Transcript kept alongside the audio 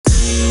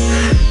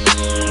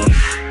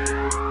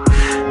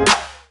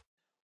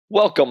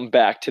Welcome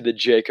back to the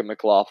Jacob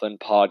McLaughlin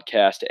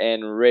podcast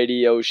and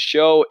radio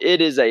show. It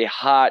is a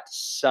hot,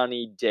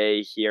 sunny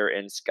day here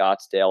in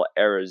Scottsdale,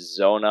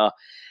 Arizona.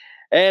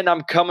 And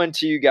I'm coming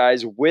to you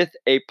guys with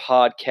a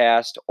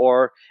podcast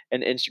or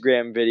an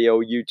Instagram video,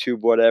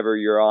 YouTube, whatever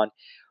you're on,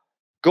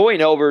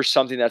 going over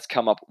something that's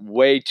come up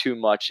way too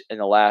much in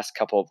the last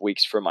couple of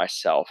weeks for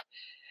myself.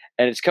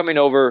 And it's coming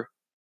over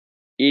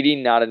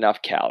eating not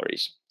enough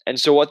calories. And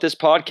so, what this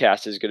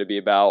podcast is going to be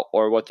about,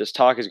 or what this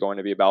talk is going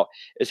to be about,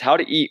 is how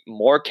to eat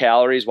more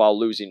calories while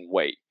losing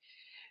weight.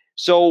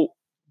 So,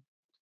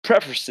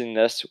 prefacing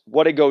this,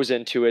 what it goes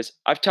into is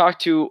I've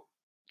talked to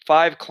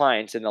 5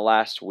 clients in the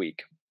last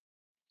week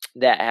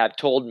that have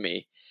told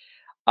me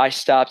I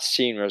stopped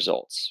seeing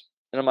results.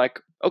 And I'm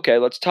like, okay,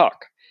 let's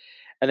talk.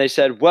 And they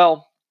said,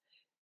 well,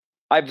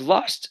 I've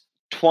lost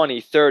 20,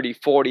 30,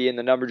 40, and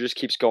the number just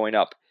keeps going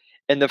up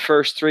in the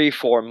first 3,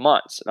 4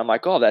 months. And I'm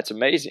like, oh, that's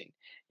amazing.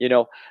 You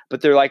know,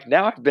 but they're like,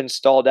 now I've been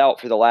stalled out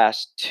for the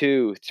last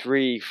 2,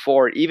 3,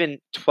 4, even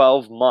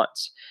 12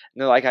 months. And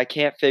they're like, I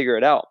can't figure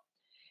it out.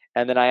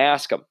 And then I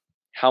ask them,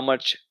 how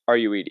much are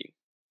you eating?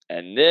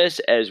 And this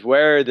is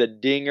where the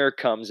dinger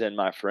comes in,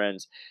 my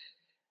friends.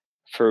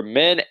 For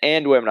men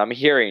and women, I'm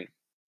hearing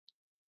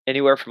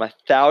anywhere from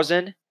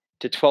 1,000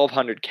 to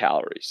 1,200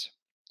 calories.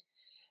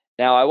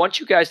 Now, I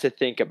want you guys to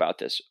think about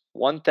this.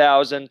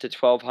 1,000 to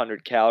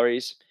 1,200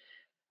 calories.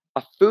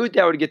 A food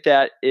that would get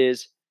that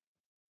is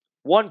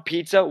one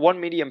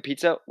medium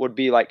pizza would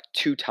be like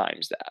 2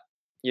 times that,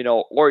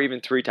 or even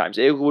 3 times.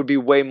 It would be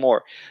way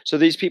more. So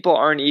these people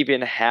aren't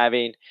even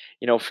having,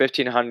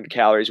 1,500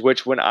 calories,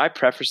 which when I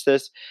preface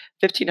this,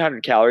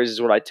 1,500 calories is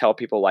what I tell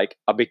people like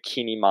a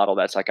bikini model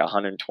that's like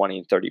 120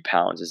 and 30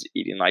 pounds is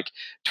eating like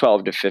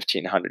 12 to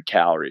 1,500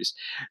 calories.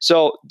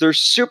 So they're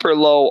super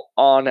low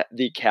on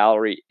the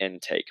calorie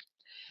intake.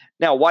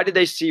 Now, why did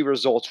they see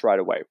results right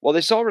away? Well,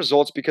 they saw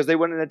results because they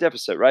went in a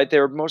deficit, right? They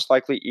were most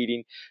likely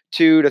eating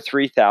 2 to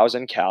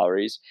 3,000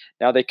 calories.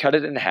 Now they cut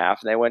it in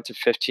half and they went to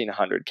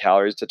 1,500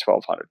 calories to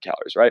 1,200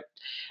 calories, right?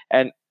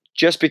 And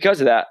just because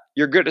of that,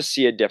 you're going to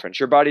see a difference.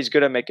 Your body's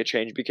going to make a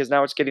change because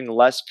now it's getting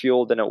less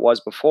fuel than it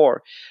was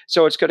before.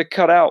 So it's going to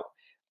cut out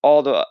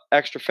all the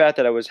extra fat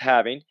that I was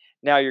having.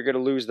 Now you're going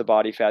to lose the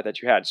body fat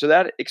that you had. So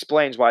that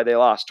explains why they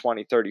lost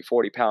 20, 30,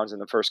 40 pounds in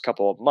the first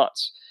couple of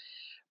months.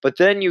 But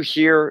then you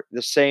hear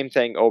the same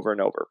thing over and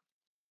over.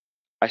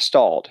 I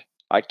stalled.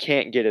 I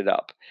can't get it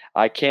up.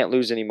 I can't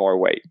lose any more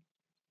weight.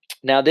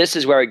 Now, this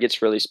is where it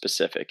gets really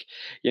specific.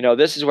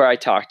 This is where I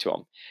talk to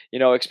them,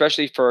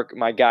 especially for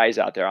my guys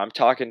out there. I'm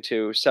talking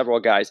to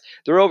several guys.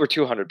 They're over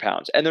 200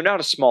 pounds, and they're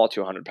not a small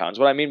 200 pounds.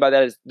 What I mean by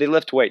that is they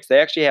lift weights. They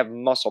actually have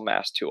muscle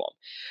mass to them.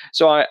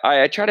 So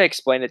I try to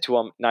explain it to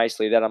them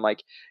nicely that I'm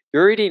like,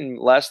 you're eating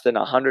less than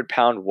a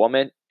 100-pound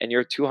woman, and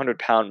you're a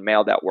 200-pound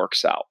male that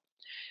works out.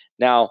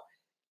 Now,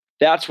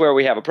 that's where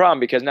we have a problem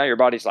because now your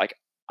body's like,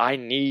 I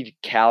need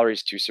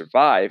calories to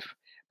survive,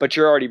 but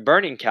you're already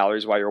burning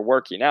calories while you're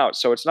working out.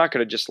 So it's not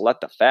going to just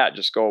let the fat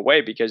just go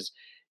away because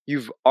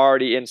you've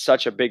already in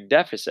such a big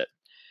deficit.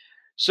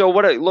 So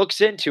what it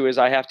looks into is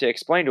I have to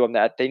explain to them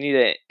that they need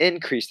to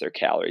increase their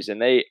calories. And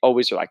they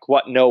always are like,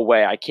 what? No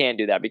way. I can't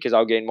do that because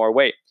I'll gain more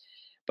weight.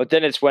 But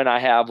then it's when I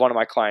have one of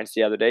my clients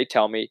the other day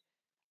tell me,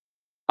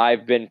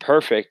 I've been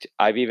perfect.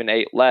 I've even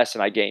ate less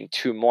and I gained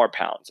 2 more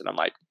pounds. And I'm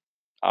like,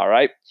 all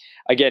right.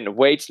 Again,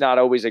 weight's not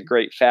always a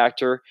great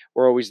factor.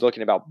 We're always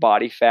looking about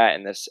body fat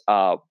and this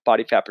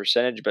body fat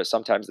percentage, but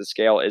sometimes the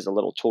scale is a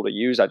little tool to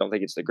use. I don't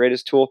think it's the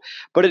greatest tool,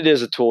 but it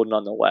is a tool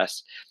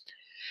nonetheless.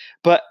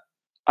 But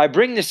I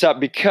bring this up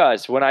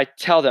because when I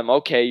tell them,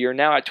 okay, you're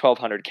now at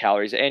 1,200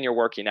 calories and you're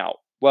working out.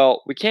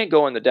 Well, we can't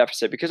go in the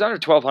deficit because under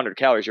 1,200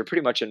 calories, you're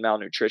pretty much in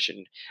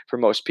malnutrition for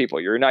most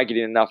people. You're not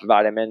getting enough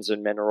vitamins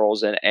and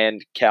minerals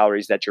and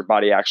calories that your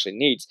body actually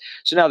needs.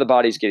 So now the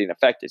body's getting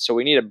affected. So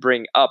we need to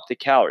bring up the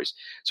calories.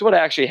 So what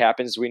actually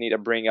happens is we need to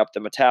bring up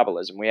the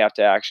metabolism. We have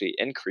to actually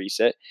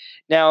increase it.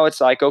 Now it's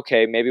like,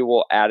 okay, maybe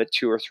we'll add a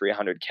 200 or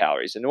 300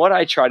 calories. And what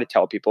I try to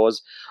tell people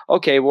is,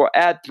 okay, we'll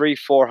add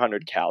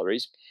 300-400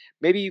 calories.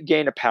 Maybe you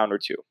gain a pound or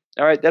two.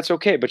 All right, that's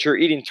okay, but you're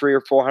eating 300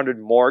 or 400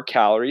 more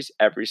calories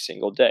every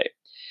single day.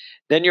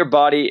 Then your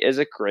body is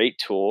a great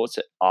tool. It's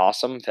an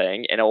awesome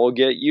thing, and it will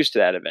get used to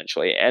that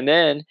eventually. And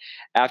then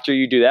after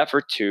you do that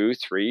for 2,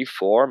 3,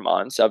 4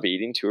 months of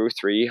eating 200 or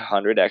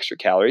 300 extra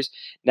calories,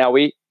 now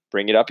we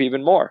bring it up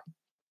even more.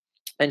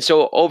 And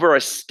so over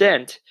a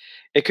stint,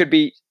 it could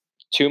be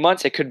 2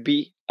 months, it could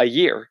be a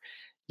year.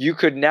 You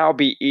could now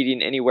be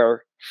eating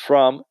anywhere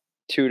from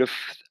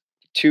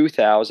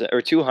 2,000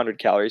 or 200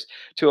 calories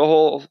to a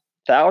whole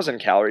 1,000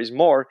 calories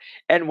more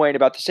and weighing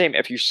about the same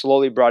if you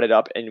slowly brought it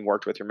up and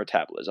worked with your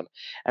metabolism.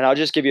 And I'll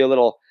just give you a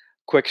little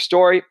quick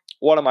story.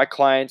 One of my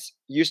clients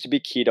used to be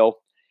keto,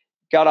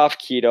 got off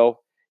keto.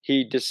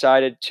 He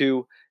decided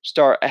to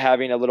start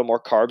having a little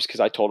more carbs because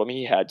I told him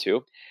he had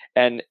to.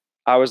 And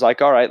I was like,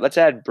 all right, let's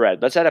add bread.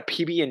 Let's add a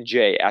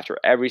PB&J after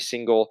every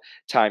single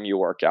time you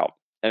work out.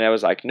 And I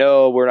was like,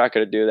 no, we're not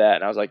going to do that.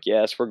 And I was like,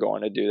 yes, we're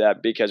going to do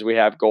that because we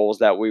have goals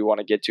that we want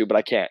to get to, but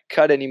I can't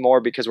cut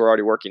anymore because we're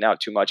already working out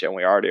too much and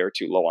we already are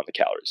too low on the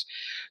calories.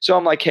 So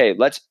I'm like, hey,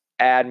 let's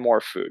add more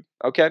food.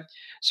 Okay.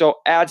 So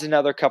adds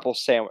another couple,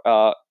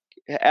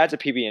 adds a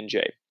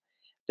PB&J.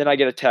 Then I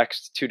get a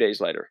text 2 days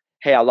later.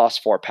 Hey, I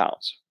lost 4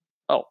 pounds.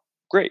 Oh,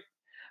 great.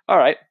 All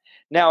right.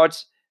 Now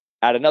it's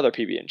add another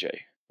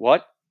PB&J.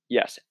 What?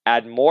 Yes,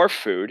 add more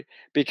food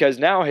because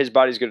now his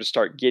body's going to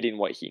start getting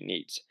what he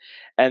needs.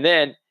 And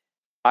then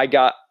I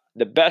got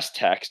the best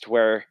text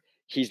where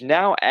he's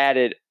now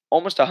added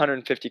almost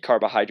 150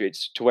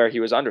 carbohydrates to where he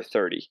was under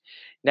 30.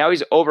 Now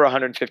he's over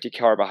 150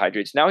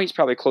 carbohydrates. Now he's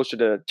probably closer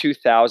to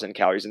 2,000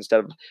 calories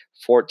instead of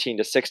 14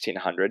 to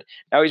 1,600.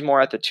 Now he's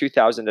more at the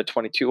 2,000 to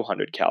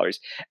 2,200 calories.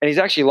 And he's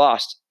actually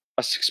lost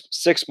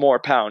six more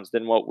pounds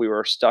than what we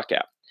were stuck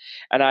at.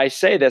 And I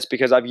say this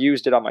because I've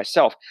used it on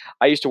myself.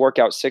 I used to work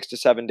out 6 to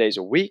 7 days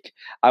a week.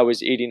 I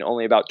was eating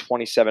only about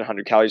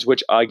 2,700 calories,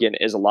 which again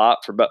is a lot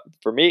but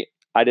for me.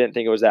 I didn't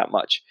think it was that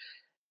much.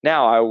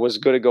 Now I was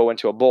going to go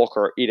into a bulk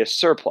or eat a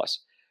surplus.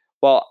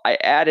 Well, I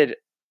added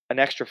an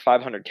extra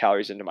 500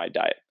 calories into my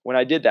diet. When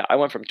I did that, I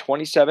went from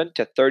 27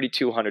 to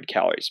 3,200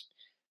 calories.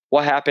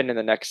 What happened in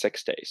the next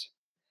 6 days?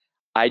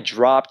 I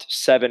dropped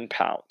 7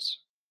 pounds.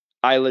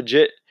 I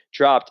legit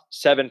dropped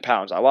 7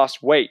 pounds. I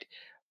lost weight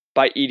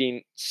by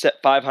eating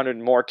 500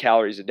 more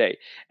calories a day.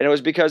 And it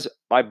was because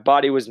my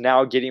body was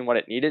now getting what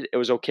it needed. It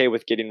was okay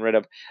with getting rid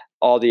of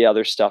all the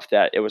other stuff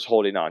that it was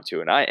holding on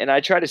to. And I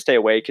try to stay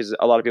away because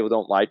a lot of people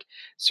don't like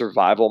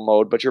survival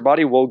mode, but your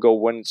body will go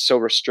when it's so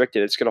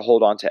restricted, it's going to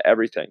hold on to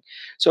everything.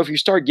 So if you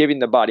start giving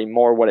the body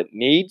more what it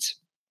needs,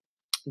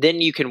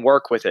 then you can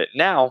work with it.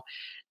 Now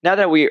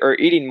that we are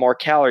eating more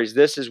calories,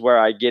 this is where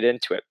I get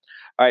into it.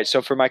 All right,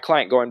 so for my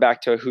client, going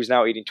back to who's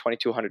now eating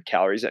 2,200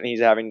 calories and he's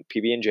having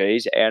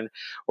PB&Js and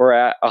we're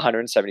at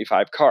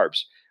 175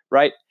 carbs,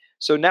 right?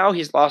 So now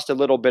he's lost a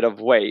little bit of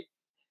weight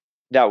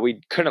that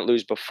we couldn't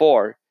lose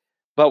before,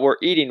 but we're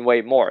eating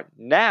way more.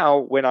 Now,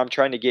 when I'm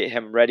trying to get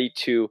him ready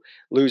to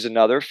lose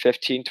another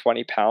 15,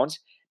 20 pounds,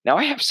 now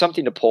I have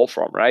something to pull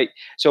from, right?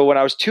 So when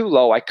I was too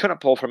low, I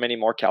couldn't pull from any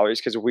more calories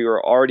because we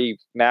were already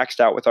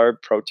maxed out with our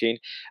protein.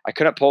 I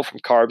couldn't pull from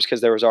carbs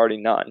because there was already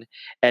none.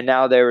 And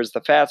now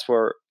the fats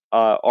were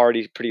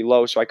already pretty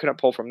low, so I couldn't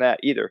pull from that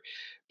either.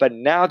 But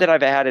now that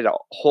I've added a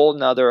whole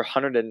nother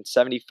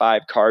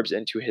 175 carbs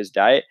into his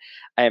diet,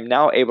 I am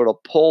now able to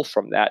pull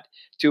from that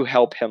to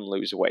help him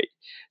lose weight.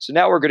 So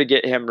now we're going to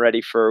get him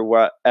ready for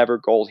whatever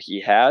goal he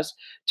has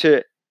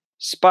to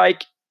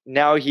spike.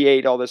 Now he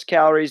ate all this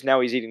calories. Now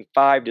he's eating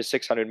 500 to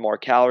 600 more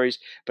calories,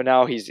 but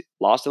now he's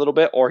lost a little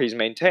bit or he's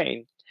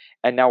maintained.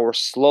 And now we're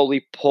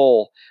slowly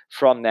pull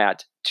from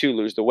that to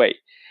lose the weight.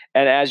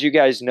 And as you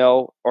guys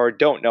know or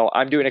don't know,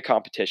 I'm doing a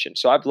competition.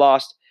 So I've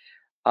lost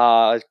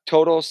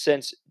total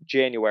since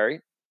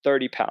January,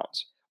 30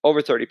 pounds,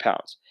 over 30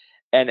 pounds.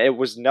 And it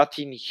was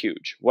nothing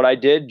huge. What I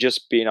did,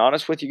 just being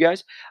honest with you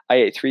guys, I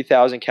ate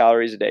 3,000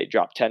 calories a day,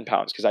 dropped 10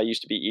 pounds because I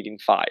used to be eating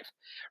 5,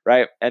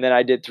 right? And then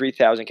I did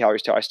 3,000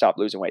 calories till I stopped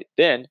losing weight.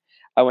 Then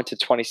I went to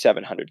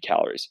 2,700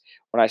 calories.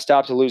 When I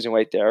stopped losing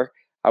weight there,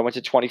 I went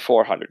to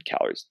 2,400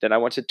 calories. Then I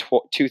went to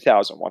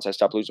 2,000 once I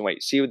stopped losing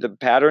weight. See the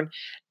pattern?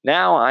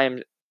 Now I'm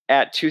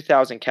at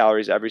 2,000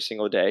 calories every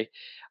single day.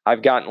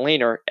 I've gotten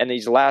leaner, and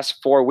these last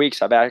 4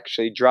 weeks, I've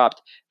actually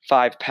dropped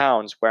 5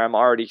 pounds where I'm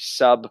already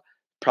sub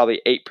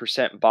probably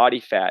 8% body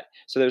fat.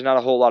 So there's not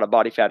a whole lot of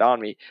body fat on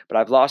me, but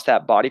I've lost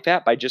that body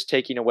fat by just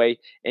taking away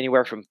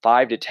anywhere from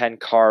 5 to 10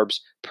 carbs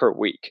per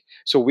week.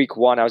 So week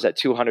 1, I was at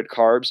 200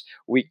 carbs.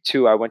 Week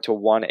 2, I went to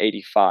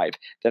 185.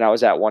 Then I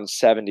was at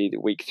 170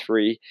 week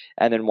 3,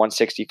 and then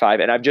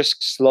 165. And I've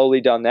just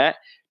slowly done that.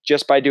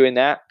 Just by doing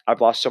that,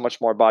 I've lost so much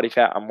more body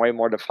fat. I'm way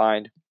more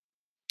defined.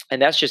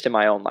 And that's just in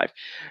my own life.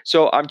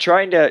 So I'm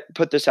trying to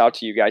put this out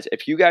to you guys.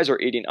 If you guys are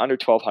eating under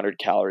 1,200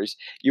 calories,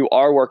 you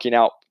are working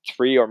out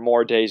 3 or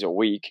more days a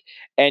week,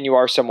 and you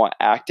are somewhat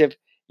active,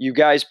 you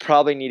guys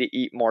probably need to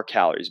eat more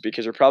calories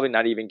because you're probably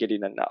not even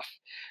getting enough.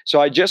 So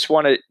I just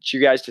wanted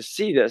you guys to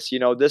see this.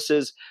 This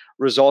is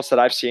results that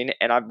I've seen,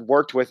 and I've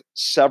worked with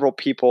several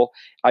people.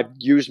 I've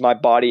used my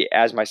body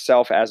as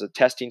myself as a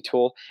testing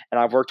tool, and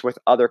I've worked with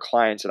other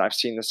clients, and I've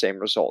seen the same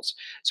results.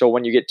 So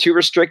when you get too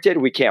restricted,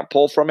 we can't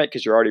pull from it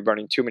because you're already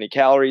burning too many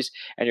calories,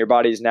 and your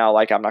body's now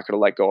like, I'm not going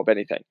to let go of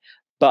anything.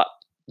 But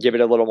give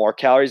it a little more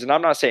calories. And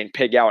I'm not saying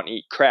pig out and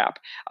eat crap.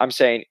 I'm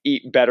saying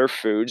eat better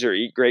foods or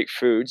eat great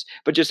foods,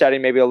 but just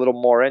adding maybe a little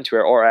more into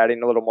it or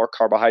adding a little more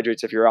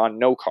carbohydrates if you're on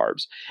no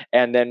carbs,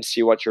 and then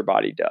see what your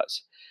body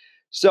does.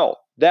 So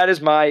that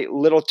is my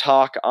little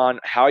talk on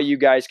how you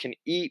guys can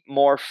eat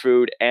more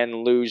food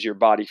and lose your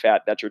body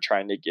fat that you're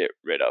trying to get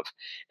rid of.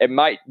 It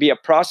might be a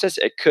process.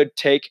 It could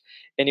take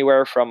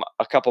anywhere from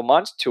a couple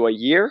months to a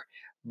year,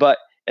 but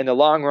in the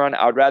long run,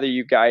 I would rather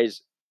you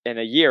guys in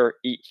a year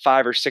eat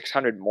 500 or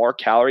 600 more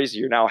calories.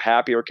 You're now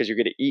happier because you're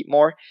going to eat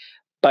more,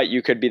 but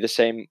you could be the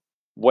same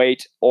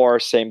weight or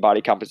same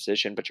body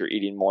composition, but you're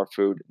eating more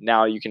food.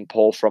 Now you can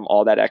pull from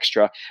all that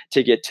extra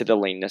to get to the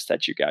leanness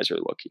that you guys are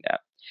looking at.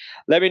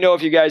 Let me know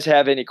if you guys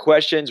have any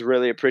questions.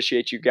 Really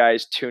appreciate you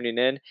guys tuning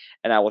in,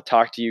 and I will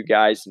talk to you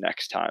guys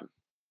next time.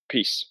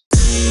 Peace.